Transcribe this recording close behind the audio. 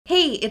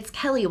Hey, it's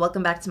Kelly.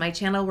 Welcome back to my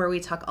channel where we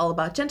talk all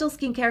about gentle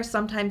skincare,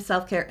 sometimes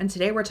self-care, and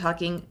today we're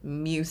talking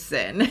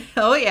mucin.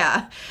 Oh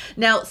yeah.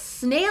 Now,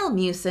 Snail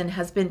mucin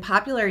has been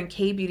popular in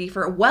K-beauty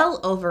for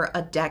well over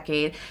a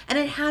decade, and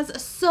it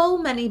has so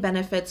many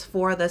benefits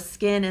for the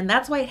skin, and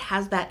that's why it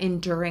has that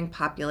enduring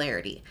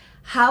popularity.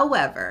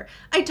 However,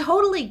 I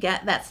totally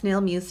get that snail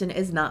mucin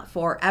is not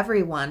for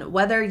everyone.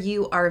 Whether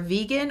you are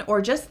vegan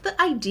or just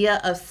the idea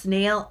of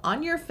snail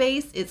on your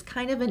face is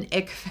kind of an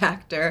ick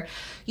factor.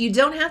 You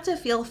don't have to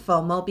feel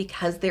FOMO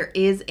because there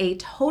is a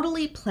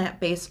totally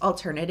plant-based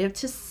alternative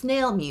to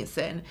snail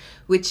mucin,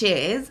 which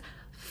is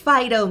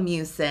Phyto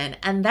Mucin,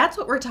 and that's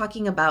what we're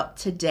talking about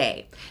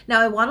today. Now,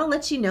 I want to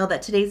let you know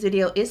that today's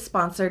video is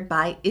sponsored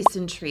by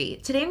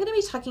Isntree. Today, I'm going to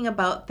be talking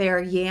about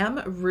their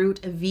yam root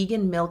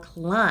vegan milk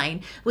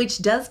line,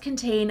 which does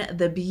contain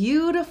the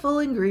beautiful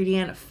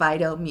ingredient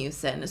Phyto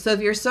Mucin. So if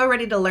you're so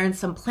ready to learn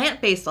some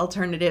plant-based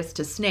alternatives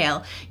to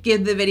snail,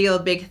 give the video a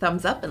big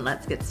thumbs up and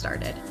let's get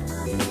started.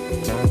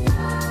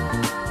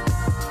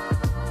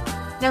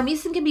 Now,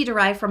 mucin can be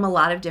derived from a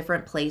lot of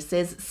different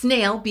places,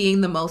 snail being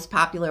the most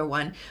popular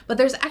one, but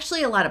there's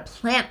actually a lot of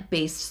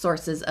plant-based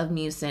sources of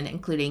mucin,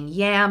 including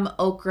yam,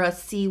 okra,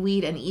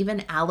 seaweed, and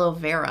even aloe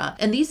vera.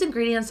 And these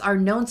ingredients are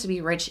known to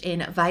be rich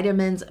in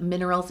vitamins,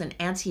 minerals, and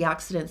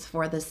antioxidants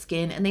for the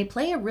skin, and they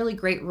play a really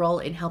great role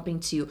in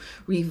helping to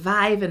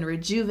revive and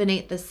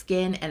rejuvenate the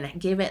skin and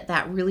give it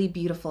that really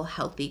beautiful,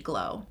 healthy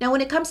glow. Now,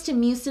 when it comes to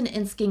mucin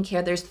in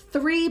skincare, there's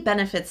 3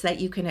 benefits that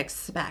you can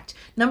expect.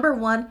 Number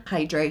 1,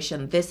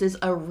 hydration. This is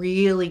a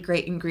really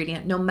great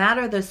ingredient, no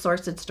matter the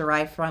source it's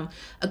derived from,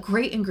 a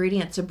great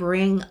ingredient to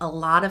bring a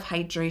lot of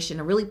hydration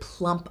and really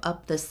plump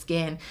up the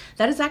skin.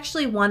 That is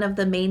actually one of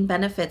the main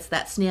benefits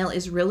that snail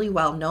is really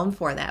well known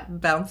for, that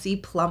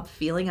bouncy, plump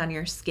feeling on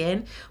your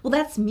skin. Well,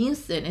 that's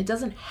mucin. It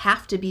doesn't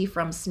have to be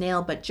from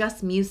snail, but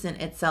just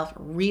mucin itself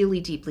really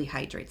deeply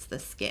hydrates the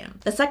skin.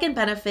 The second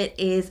benefit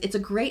is it's a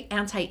great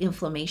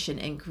anti-inflammation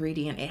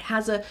ingredient. It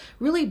has a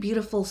really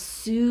beautiful,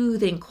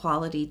 soothing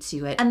quality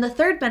to it. And the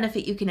third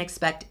benefit you can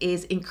expect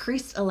is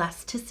increased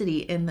elasticity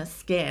in the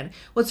skin.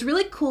 What's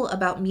really cool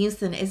about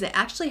mucin is it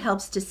actually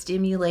helps to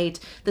stimulate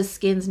the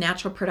skin's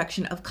natural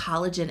production of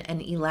collagen and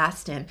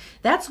elastin.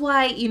 That's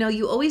why,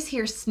 you always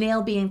hear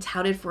snail being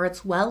touted for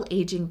its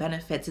well-aging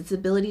benefits, its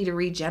ability to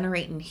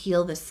regenerate and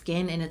heal the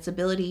skin, and its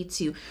ability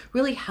to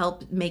really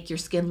help make your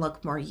skin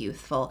look more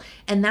youthful.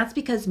 And that's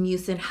because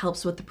mucin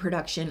helps with the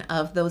production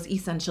of those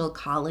essential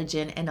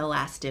collagen and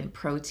elastin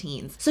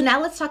proteins. So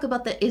now let's talk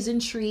about the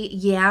Isntree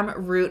yam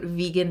root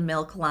vegan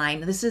milk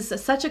line. This is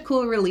such a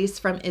cool release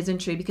from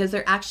Isntree because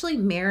they're actually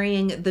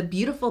marrying the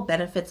beautiful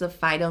benefits of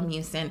Phyto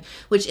Mucin,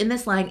 which in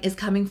this line is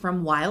coming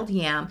from wild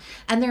yam,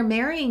 and they're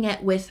marrying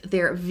it with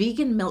their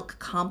vegan milk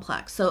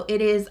complex. So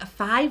it is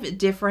 5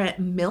 different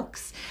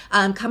milks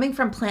coming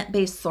from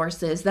plant-based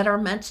sources that are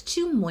meant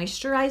to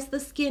moisturize the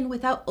skin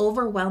without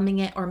overwhelming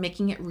it or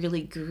making it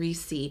really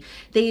greasy.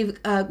 They've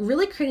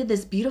really created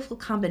this beautiful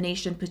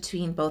combination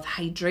between both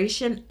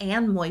hydration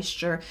and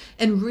moisture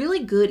in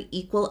really good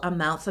equal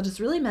amounts that is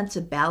really meant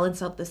to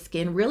balance out the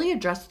skin, really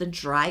address the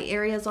dry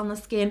areas on the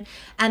skin,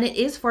 and it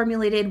is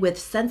formulated with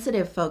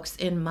sensitive folks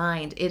in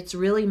mind. It's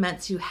really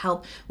meant to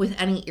help with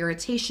any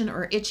irritation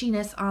or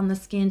itchiness on the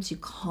skin, to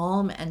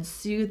calm and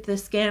soothe the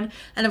skin,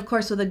 and of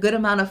course with a good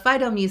amount of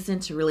Phyto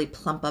Mucin to really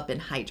plump up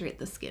and hydrate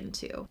the skin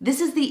too.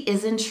 This is the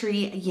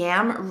Isntree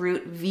Yam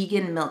Root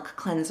Vegan Milk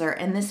Cleanser,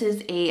 and this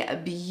is a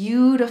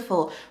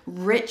beautiful,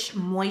 rich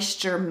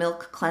moisture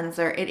milk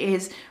cleanser. It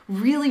is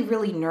really,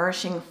 really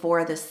nourishing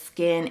for the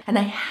skin, and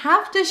I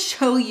have to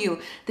show you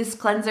this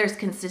cleanser's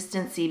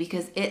consistency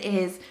because it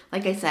is,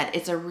 like I said,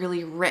 it's a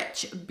really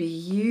rich,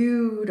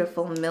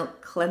 beautiful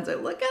milk cleanser.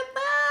 Look at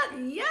that.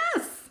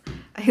 Yes,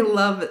 I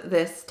love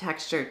this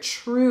texture.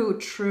 True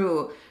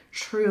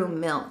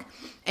milk.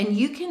 And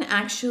you can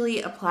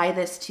actually apply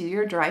this to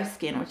your dry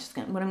skin, which is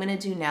what I'm going to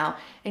do now,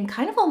 and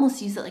kind of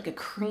almost use it like a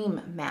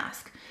cream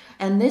mask.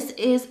 And this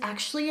is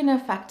actually an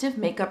effective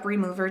makeup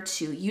remover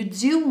too. You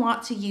do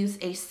want to use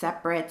a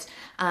separate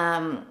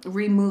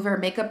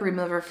makeup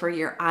remover for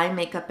your eye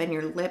makeup and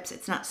your lips.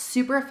 It's not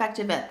super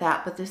effective at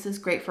that, but this is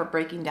great for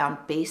breaking down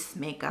base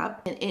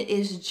makeup. And it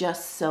is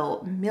just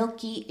so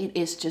milky. It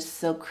is just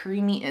so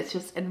creamy. It's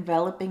just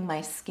enveloping my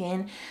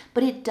skin,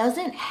 but it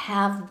doesn't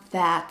have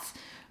that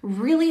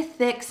really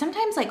thick,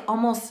 sometimes like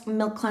almost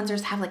milk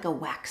cleansers have like a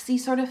waxy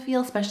sort of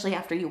feel, especially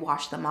after you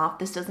wash them off.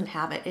 This doesn't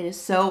have it. It is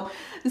so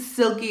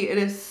silky. It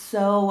is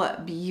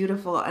so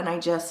beautiful. And I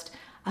just,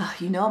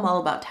 I'm all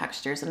about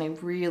textures, and I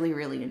really,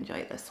 really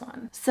enjoy this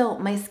one. So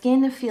my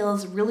skin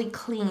feels really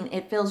clean.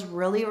 It feels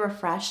really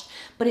refreshed,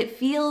 but it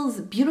feels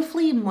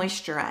beautifully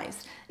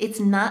moisturized. It's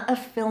not a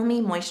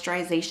filmy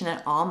moisturization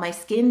at all. My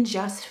skin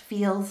just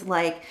feels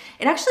like,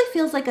 it actually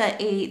feels like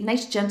a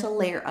nice gentle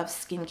layer of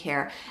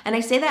skincare. And I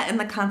say that in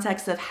the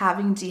context of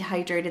having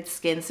dehydrated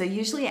skin. So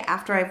usually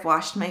after I've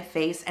washed my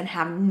face and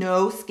have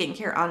no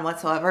skincare on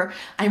whatsoever,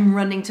 I'm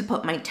running to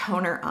put my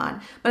toner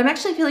on. But I'm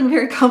actually feeling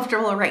very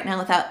comfortable right now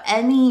without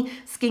any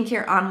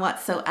skincare on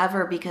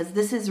whatsoever, because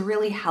this is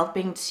really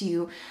helping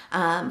to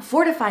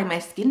fortify my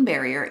skin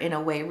barrier in a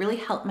way, really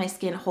help my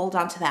skin hold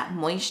on to that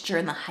moisture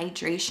and the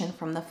hydration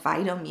from the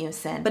Phyto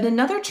Mucin. But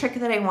another trick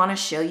that I want to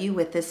show you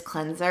with this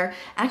cleanser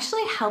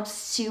actually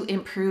helps to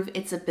improve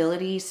its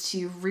abilities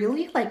to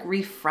really like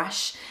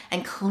refresh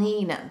and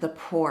clean the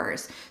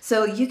pores.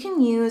 So you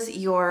can use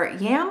your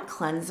yam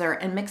cleanser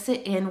and mix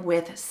it in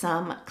with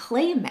some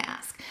clay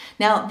mask.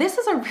 Now this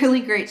is a really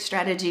great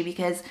strategy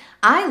because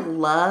I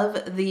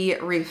love the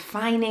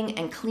refining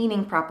and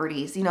cleaning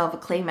properties, you know, of a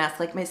clay mask.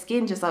 Like my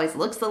skin just always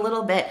looks a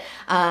little bit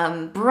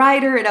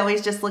brighter. It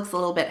always just looks a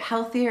little bit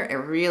healthier. It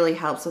really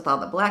helps with all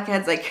the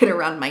blackheads I get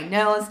around my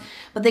nose,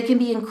 but they can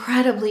be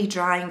incredibly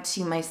drying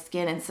to my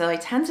skin. And so I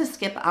tend to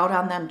skip out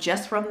on them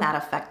just from that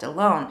effect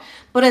alone,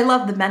 but I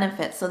love the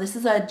benefits. So this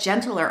is a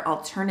gentler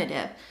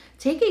alternative.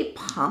 Take a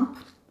pump,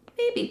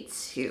 maybe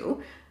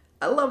two.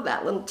 I love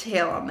that little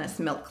tail on this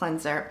milk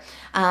cleanser,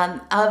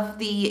 of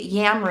the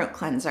yam root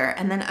cleanser.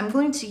 And then I'm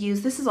going to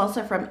use, this is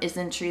also from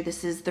Isntree.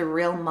 This is the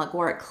Real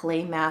Mugwort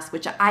Clay Mask,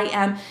 which I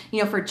am,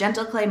 you know, for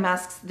gentle clay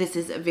masks, this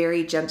is a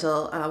very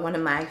gentle, one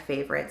of my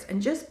favorites.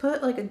 And just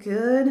put like a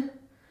good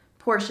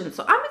portion.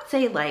 So I would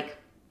say like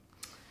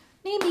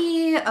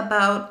maybe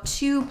about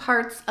 2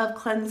 parts of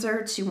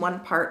cleanser to 1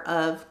 part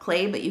of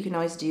clay, but you can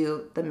always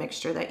do the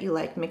mixture that you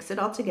like. Mix it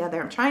all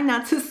together. I'm trying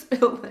not to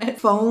spill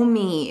this.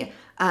 Foamy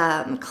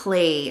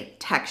clay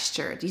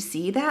texture. Do you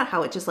see that?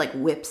 How it just like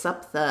whips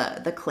up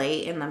the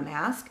clay in the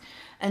mask?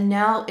 And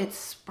now it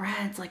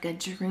spreads like a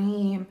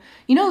dream.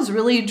 You know, those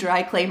really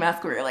dry clay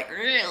masks where you're like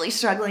really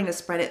struggling to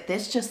spread it.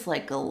 This just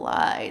like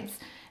glides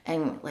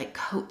and like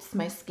coats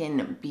my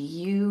skin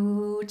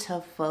beautifully.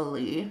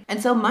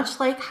 And so much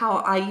like how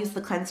I use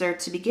the cleanser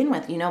to begin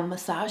with, you know,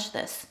 massage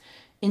this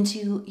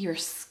into your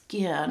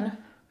skin.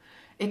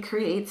 It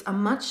creates a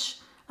much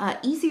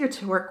easier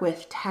to work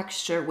with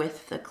texture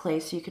with the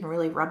clay, so you can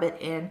really rub it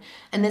in.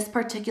 And this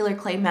particular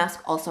clay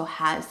mask also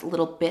has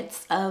little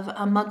bits of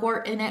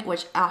mugwort in it,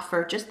 which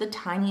offer just the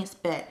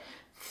tiniest bit.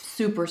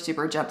 Super,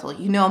 super gentle.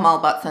 You know I'm all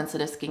about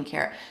sensitive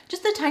skincare.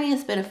 Just the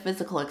tiniest bit of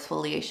physical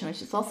exfoliation,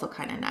 which is also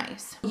kind of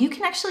nice. You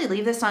can actually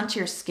leave this onto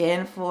your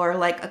skin for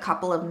like a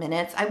couple of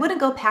minutes. I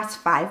wouldn't go past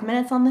 5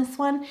 minutes on this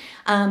one,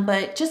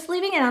 but just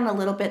leaving it on a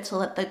little bit to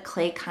let the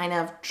clay kind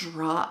of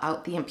draw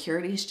out the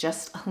impurities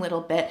just a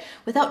little bit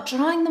without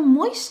drawing the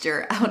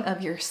moisture out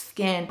of your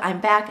skin. I'm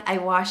back. I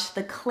washed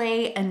the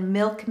clay and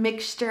milk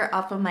mixture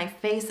off of my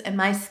face and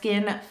my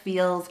skin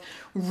feels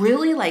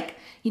really like,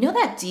 you know,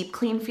 that deep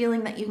clean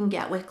feeling that you can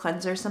get with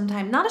cleanser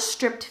sometimes? Not a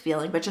stripped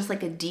feeling, but just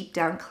like a deep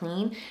down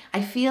clean.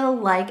 I feel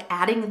like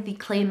adding the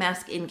clay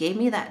mask in gave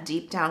me that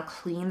deep down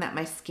clean that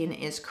my skin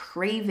is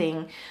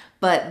craving.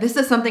 But this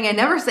is something I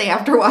never say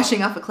after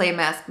washing off a clay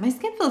mask. My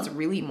skin feels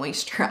really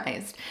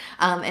moisturized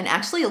and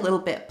actually a little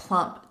bit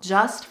plump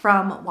just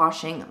from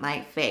washing my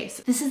face.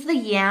 This is the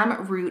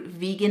Yam Root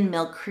Vegan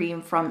Milk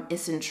Cream from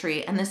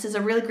Isntree, and this is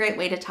a really great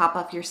way to top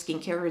off your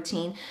skincare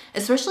routine,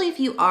 especially if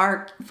you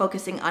are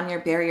focusing on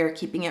your barrier,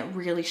 keeping it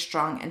really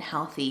strong and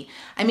healthy.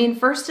 I mean,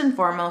 first and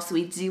foremost,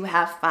 we do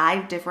have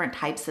 5 different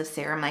types of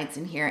ceramides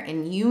in here,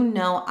 and you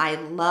know I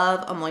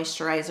love a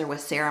moisturizer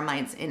with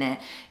ceramides in it.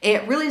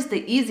 It really is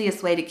the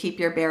easiest way to keep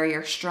your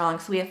barrier strong.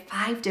 So we have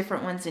 5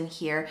 different ones in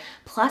here,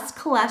 plus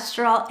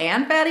cholesterol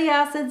and fatty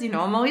acids. You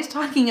know, I'm always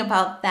talking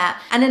about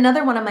that. And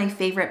another one of my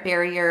favorite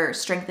barrier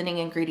strengthening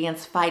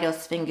ingredients, Phyto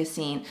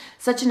Mucin.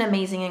 Such an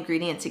amazing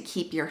ingredient to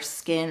keep your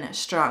skin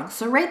strong.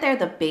 So right there,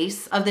 the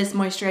base of this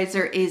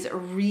moisturizer is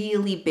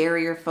really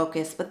barrier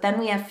focused, but then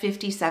we have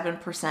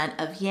 57%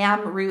 of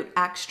yam root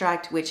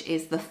extract, which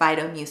is the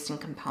Phyto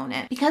Mucin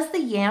component. Because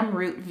the yam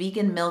root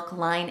vegan milk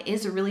line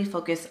is really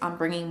focused on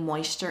bringing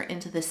moisture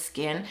into the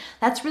skin,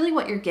 that's really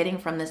what you're getting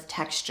from this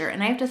texture.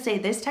 And I have to say,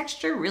 this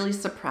texture really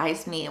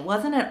surprised me. It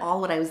wasn't at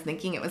all what I was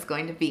thinking it was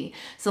going to be.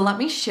 So let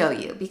me show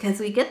you, because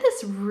we get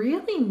this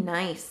really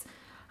nice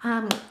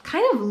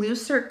kind of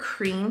looser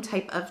cream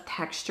type of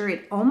texture.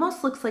 It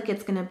almost looks like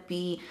it's gonna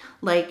be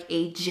like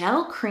a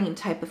gel cream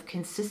type of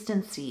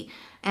consistency.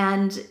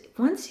 And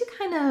once you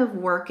kind of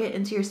work it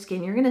into your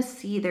skin, you're gonna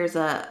see there's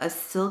a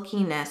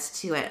silkiness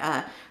to it,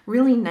 a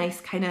really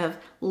nice kind of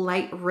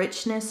light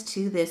richness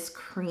to this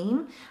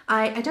cream.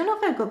 I don't know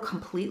if I'd go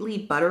completely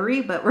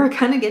buttery, but we're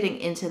kind of getting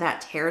into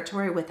that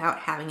territory without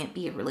having it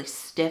be a really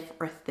stiff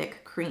or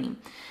thick cream.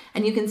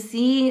 And you can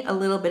see a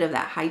little bit of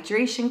that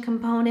hydration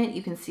component.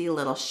 You can see a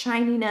little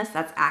shininess.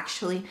 That's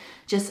actually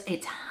just a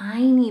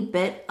tiny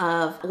bit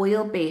of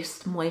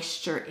oil-based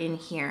moisture in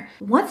here.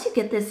 Once you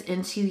get this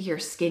into your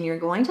skin, you're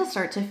going going to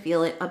start to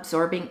feel it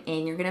absorbing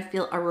in. You're going to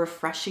feel a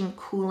refreshing,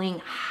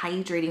 cooling,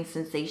 hydrating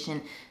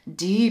sensation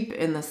deep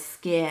in the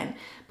skin.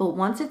 But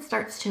once it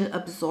starts to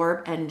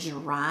absorb and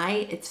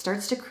dry, it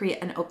starts to create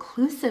an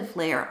occlusive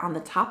layer on the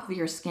top of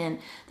your skin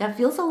that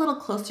feels a little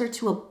closer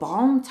to a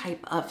balm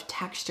type of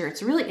texture.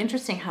 It's really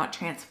interesting how it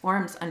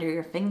transforms under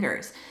your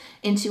fingers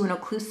into an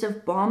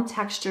occlusive balm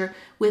texture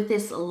with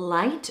this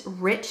light,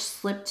 rich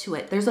slip to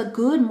it. There's a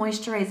good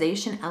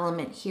moisturization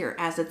element here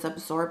as it's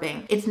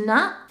absorbing. It's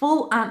not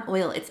full on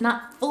oil, it's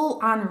not full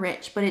on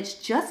rich, but it's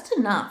just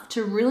enough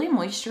to really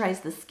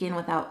moisturize the skin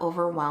without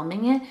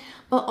overwhelming it,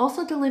 but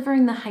also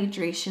delivering the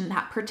hydration,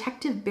 that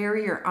protective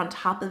barrier on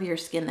top of your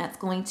skin that's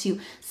going to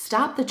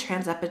stop the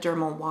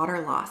transepidermal water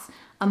loss.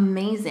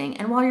 Amazing.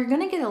 And while you're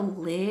gonna get a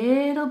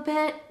little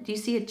bit, do you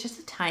see it, just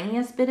the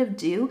tiniest bit of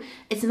dew?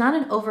 It's not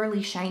an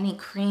overly shiny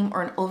cream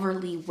or an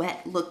overly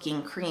wet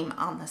looking cream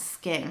on the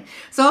skin.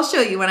 So I'll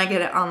show you when I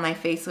get it on my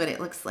face what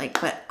it looks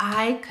like, but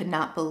I could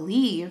not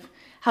believe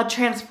how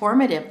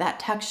transformative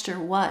that texture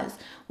was.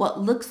 What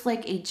looks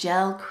like a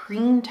gel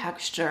cream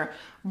texture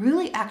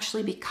really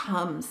actually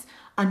becomes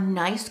a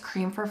nice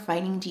cream for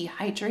fighting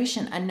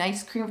dehydration, a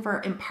nice cream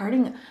for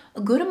imparting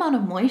a good amount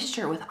of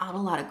moisture without a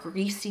lot of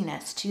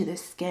greasiness to the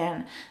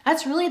skin.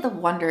 That's really the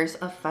wonders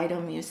of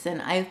Phyto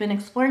Mucin. I've been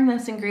exploring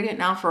this ingredient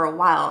now for a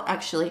while,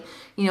 actually,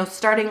 you know,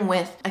 starting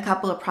with a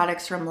couple of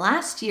products from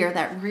last year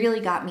that really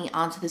got me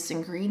onto this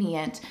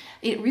ingredient.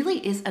 It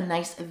really is a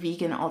nice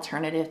vegan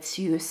alternative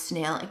to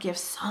Snail. It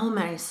gives so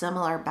many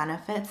similar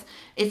benefits.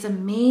 It's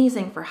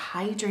amazing for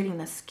hydrating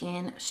the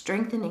skin,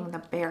 strengthening the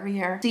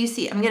barrier. So you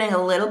see, I'm getting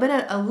a little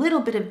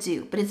bit of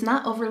dew, but it's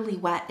not overly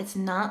wet. It's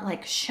not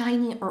like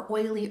shiny or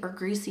oily or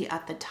greasy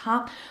at the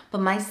top, but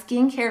my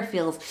skincare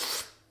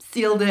feels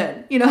sealed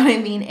in. You know what I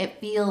mean? It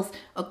feels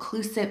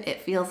occlusive,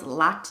 it feels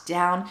locked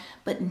down,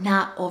 but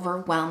not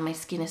overwhelmed. My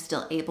skin is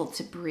still able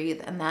to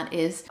breathe, and that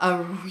is a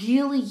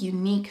really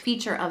unique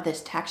feature of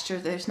this texture.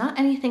 There's not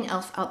anything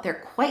else out there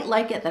quite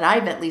like it that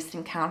I've at least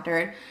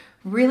encountered.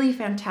 Really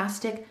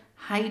fantastic,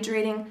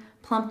 hydrating,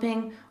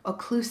 plumping,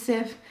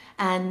 occlusive,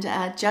 and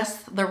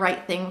just the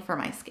right thing for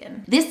my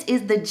skin. This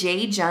is the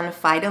Jayjun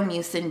Phyto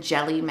Mucin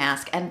Jelly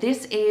Mask, and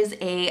this is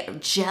a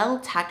gel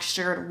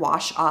textured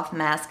wash off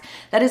mask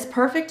that is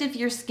perfect if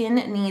your skin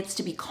needs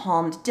to be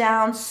calmed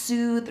down,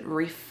 soothed,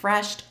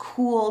 refreshed,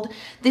 cooled.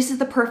 This is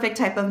the perfect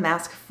type of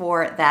mask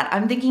for that.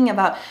 I'm thinking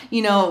about,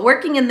 you know,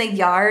 working in the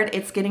yard.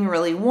 It's getting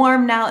really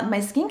warm now, and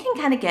my skin can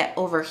kind of get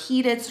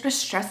overheated, sort of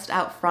stressed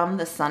out from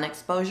the sun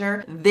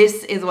exposure.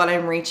 This is what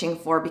I'm reaching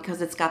for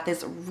because it's got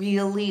this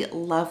really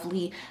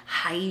lovely,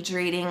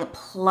 hydrating,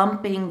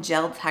 plumping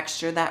gel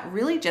texture that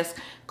really just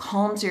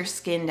calms your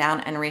skin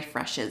down and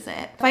refreshes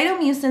it.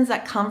 Phytomucins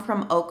that come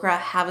from okra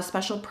have a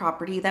special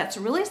property that's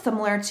really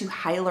similar to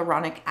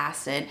hyaluronic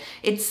acid.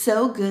 It's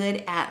so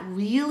good at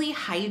really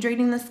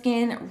hydrating the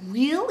skin,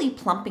 really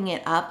plumping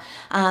it up,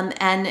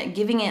 and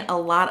giving it a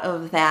lot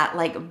of that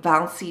like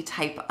bouncy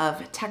type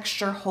of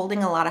texture,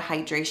 holding a lot of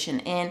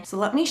hydration in. So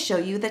let me show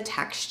you the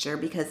texture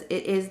because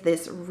it is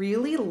this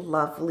really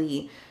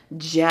lovely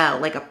gel,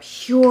 like a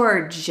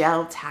pure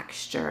gel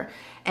texture.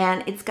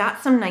 And it's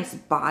got some nice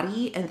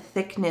body and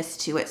thickness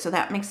to it, so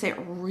that makes it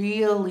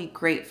really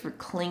great for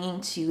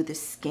clinging to the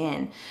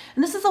skin.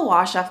 And this is a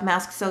wash off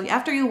mask, so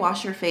after you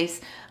wash your face,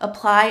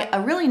 apply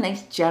a really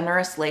nice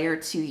generous layer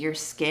to your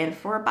skin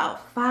for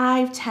about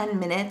 5-10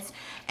 minutes,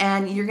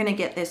 and you're gonna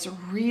get this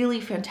really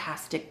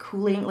fantastic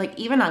cooling, like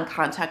even on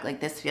contact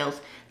like this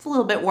feels, it's a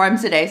little bit warm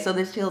today, so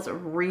this feels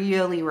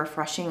really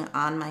refreshing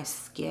on my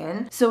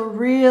skin. So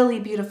really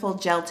beautiful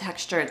gel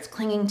texture. It's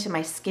clinging to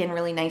my skin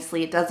really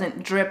nicely. It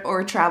doesn't drip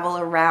or travel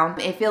around.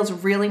 It feels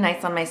really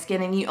nice on my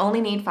skin, and you only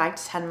need 5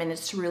 to 10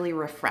 minutes to really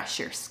refresh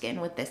your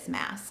skin with this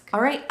mask.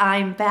 All right,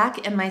 I'm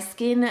back and my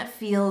skin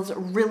feels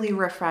really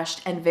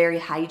refreshed and very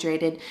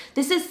hydrated.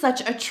 This is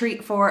such a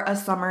treat for a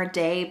summer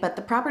day, but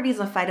the properties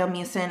of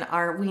Phytomucin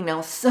are, we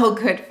know, so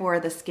good for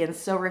the skin,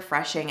 so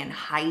refreshing and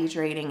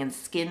hydrating and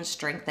skin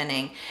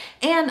strengthening.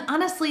 And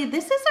honestly,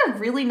 this is a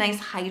really nice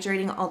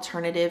hydrating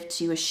alternative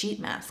to a sheet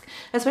mask,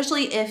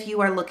 especially if you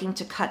are looking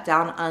to cut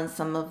down on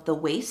some of the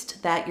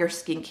waste that your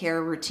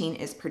skincare routine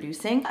is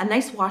producing. A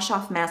nice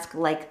wash-off mask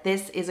like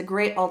this is a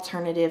great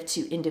alternative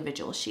to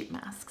individual sheet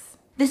masks.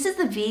 This is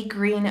the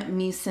Vegreen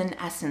Mucin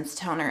Essence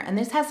Toner, and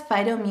this has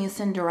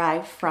phytomucin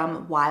derived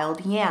from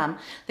wild yam.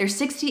 There's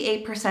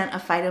 68%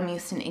 of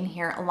phytomucin in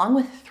here, along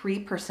with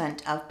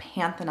 3% of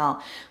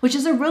panthenol, which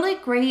is a really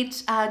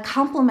great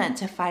complement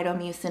to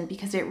phytomucin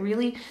because it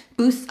really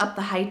boosts up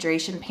the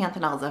hydration.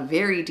 Panthenol is a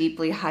very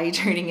deeply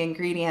hydrating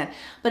ingredient,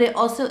 but it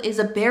also is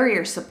a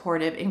barrier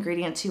supportive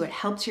ingredient too. It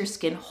helps your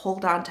skin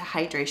hold on to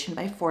hydration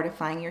by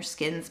fortifying your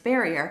skin's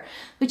barrier,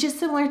 which is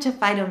similar to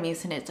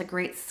phytomucin. It's a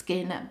great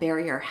skin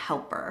barrier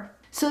helper.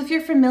 So if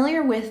you're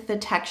familiar with the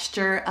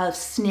texture of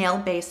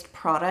snail-based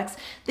products,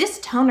 this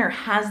toner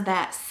has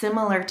that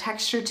similar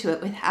texture to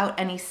it without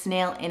any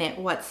snail in it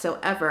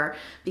whatsoever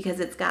because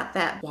it's got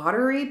that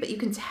watery, but you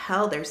can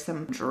tell there's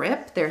some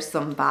drip, there's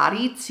some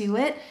body to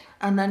it.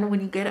 And then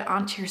when you get it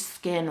onto your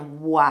skin,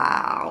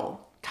 wow.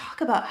 Talk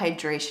talk about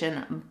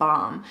hydration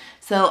bomb.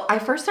 So I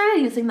first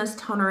started using this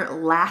toner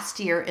last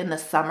year in the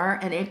summer,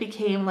 and it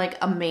became like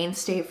a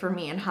mainstay for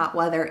me in hot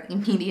weather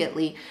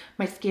immediately.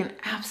 My skin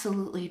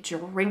absolutely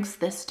drinks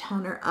this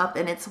toner up,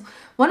 and it's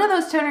one of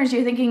those toners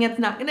you're thinking it's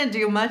not gonna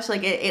do much.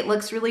 Like it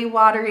looks really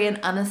watery and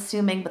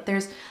unassuming, but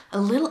there's a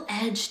little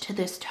edge to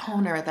this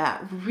toner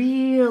that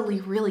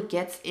really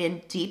gets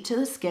in deep to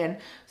the skin.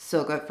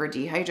 So good for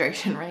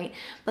dehydration, right?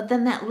 But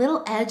then that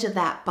little edge of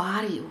that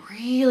body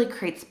really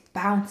creates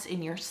bounce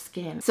in your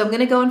skin. So I'm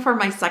gonna go in for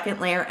my second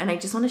layer, and I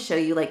just wanna show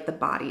you like the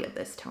body of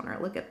this toner.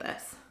 Look at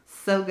this.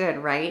 So good,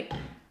 right?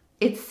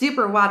 It's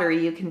super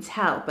watery, you can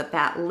tell, but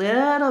that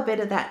little bit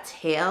of that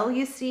tail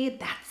you see,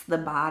 that's the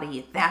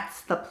body.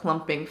 That's the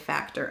plumping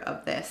factor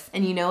of this.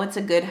 And you know it's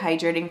a good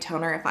hydrating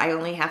toner if I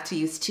only have to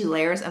use 2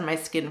 layers and my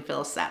skin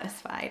feels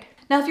satisfied.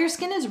 Now, if your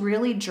skin is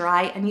really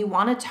dry and you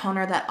want a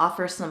toner that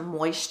offers some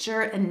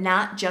moisture and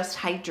not just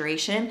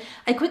hydration,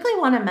 I quickly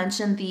want to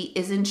mention the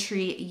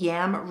Isntree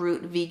Yam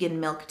Root Vegan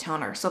Milk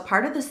Toner. So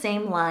part of the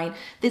same line,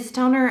 this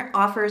toner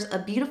offers a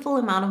beautiful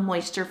amount of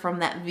moisture from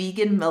that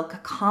vegan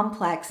milk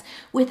complex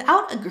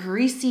without a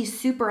greasy,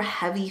 super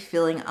heavy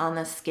feeling on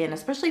the skin,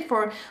 especially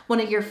for one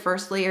of your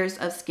first layers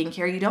of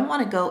skincare. You don't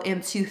want to go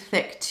in too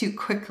thick too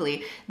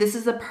quickly. This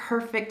is a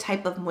perfect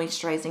type of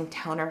moisturizing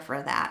toner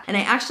for that. And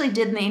I actually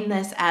did name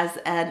this as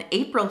an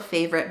April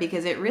favorite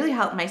because it really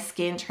helped my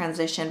skin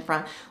transition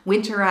from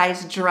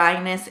winterized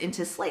dryness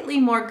into slightly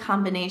more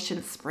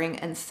combination spring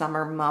and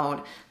summer mode.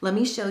 Let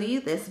me show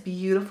you this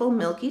beautiful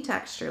milky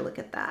texture. Look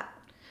at that.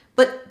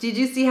 But did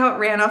you see how it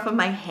ran off of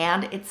my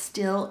hand? It's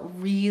still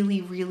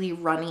really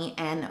runny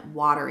and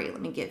watery.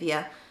 Let me give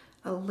you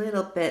a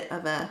little bit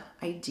of an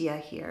idea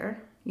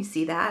here. You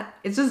see that?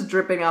 It's just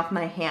dripping off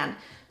my hand.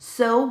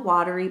 So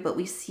watery, but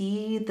we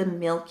see the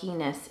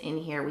milkiness in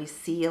here. We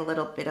see a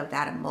little bit of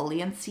that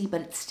emolliency,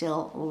 but it's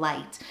still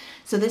light.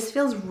 So this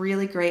feels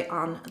really great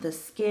on the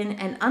skin.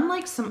 And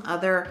unlike some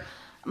other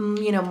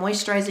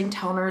moisturizing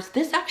toners,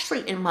 this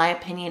actually, in my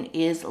opinion,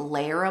 is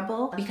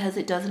layerable because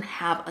it doesn't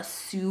have a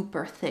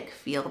super thick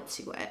feel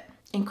to it.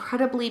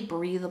 Incredibly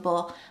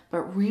breathable,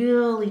 but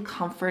really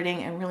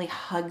comforting and really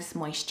hugs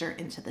moisture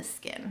into the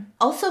skin.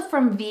 Also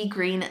from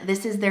Vegreen,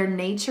 this is their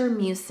Nature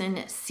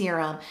Mucin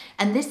Serum.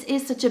 And this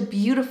is such a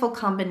beautiful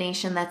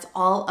combination that's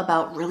all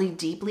about really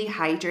deeply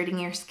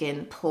hydrating your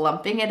skin,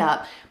 plumping it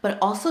up, but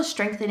also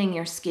strengthening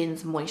your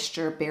skin's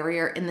moisture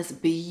barrier in this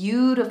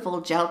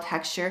beautiful gel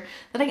texture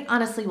that I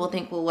honestly will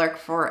think will work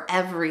for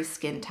every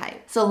skin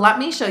type. So let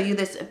me show you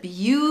this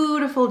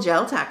beautiful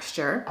gel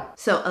texture.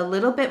 So a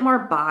little bit more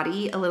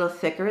body, a little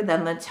thicker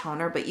than the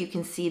toner, but you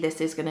can see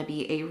this is going to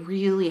be a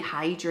really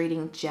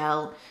hydrating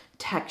gel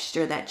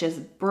texture that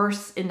just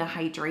bursts into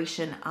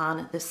hydration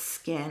on the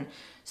skin.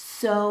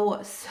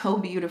 So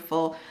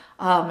beautiful.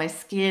 My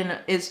skin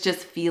is just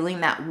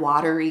feeling that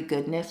watery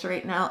goodness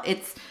right now. I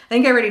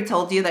think I already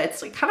told you that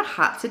it's like kind of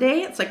hot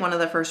today. It's like one of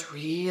the first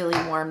really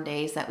warm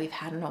days that we've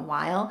had in a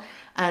while,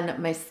 and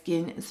my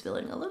skin is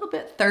feeling a little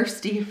bit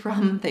thirsty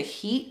from the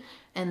heat,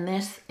 and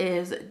this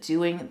is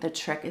doing the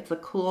trick. It's a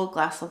cool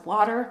glass of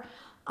water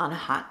on a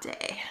hot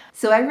day.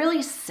 So I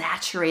really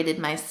saturated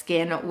my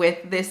skin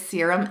with this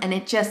serum, and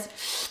it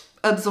just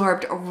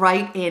absorbed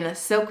right in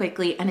so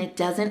quickly, and it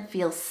doesn't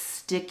feel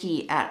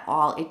sticky at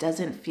all. It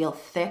doesn't feel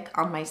thick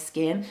on my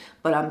skin,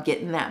 but I'm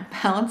getting that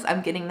bounce,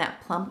 I'm getting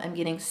that plump, I'm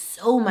getting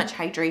so much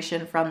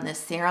hydration from this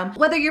serum.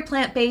 Whether you're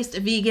plant-based,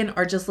 vegan,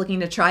 or just looking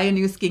to try a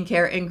new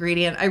skincare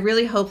ingredient, I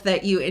really hope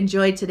that you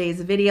enjoyed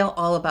today's video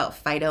all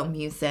about Phyto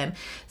Mucin.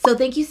 So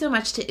thank you so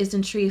much to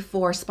Isntree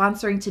for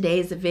sponsoring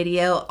today's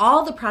video.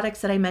 All the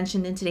products that I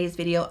mentioned in today's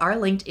video are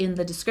linked in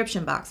the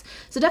description box.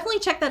 So definitely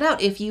check that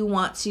out if you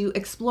want to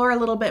explore a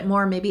little bit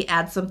more, maybe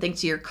add something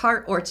to your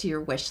cart or to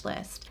your wish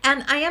list.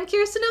 And I am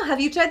curious to know, have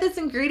you tried this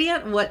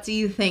ingredient? What do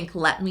you think?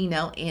 Let me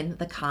know in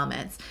the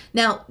comments.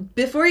 Now,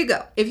 before you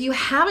go, if you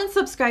haven't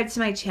subscribed to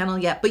my channel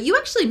yet, but you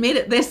actually made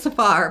it this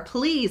far,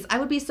 please, I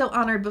would be so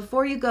honored.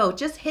 Before you go,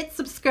 just hit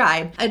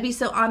subscribe. I'd be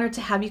so honored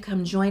to have you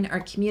come join our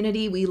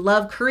community. We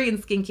love Korean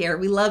skincare.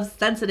 We love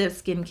sensitive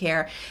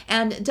skincare,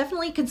 and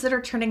definitely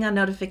consider turning on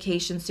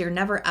notifications so you're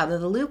never out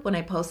of the loop when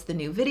I post the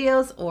new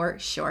videos or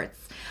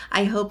shorts.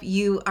 I hope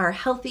you are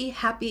healthy,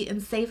 happy,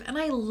 and safe, and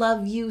I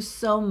love you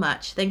so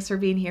much. Thanks for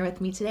being here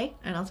with me today,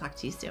 and I'll talk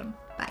to you soon.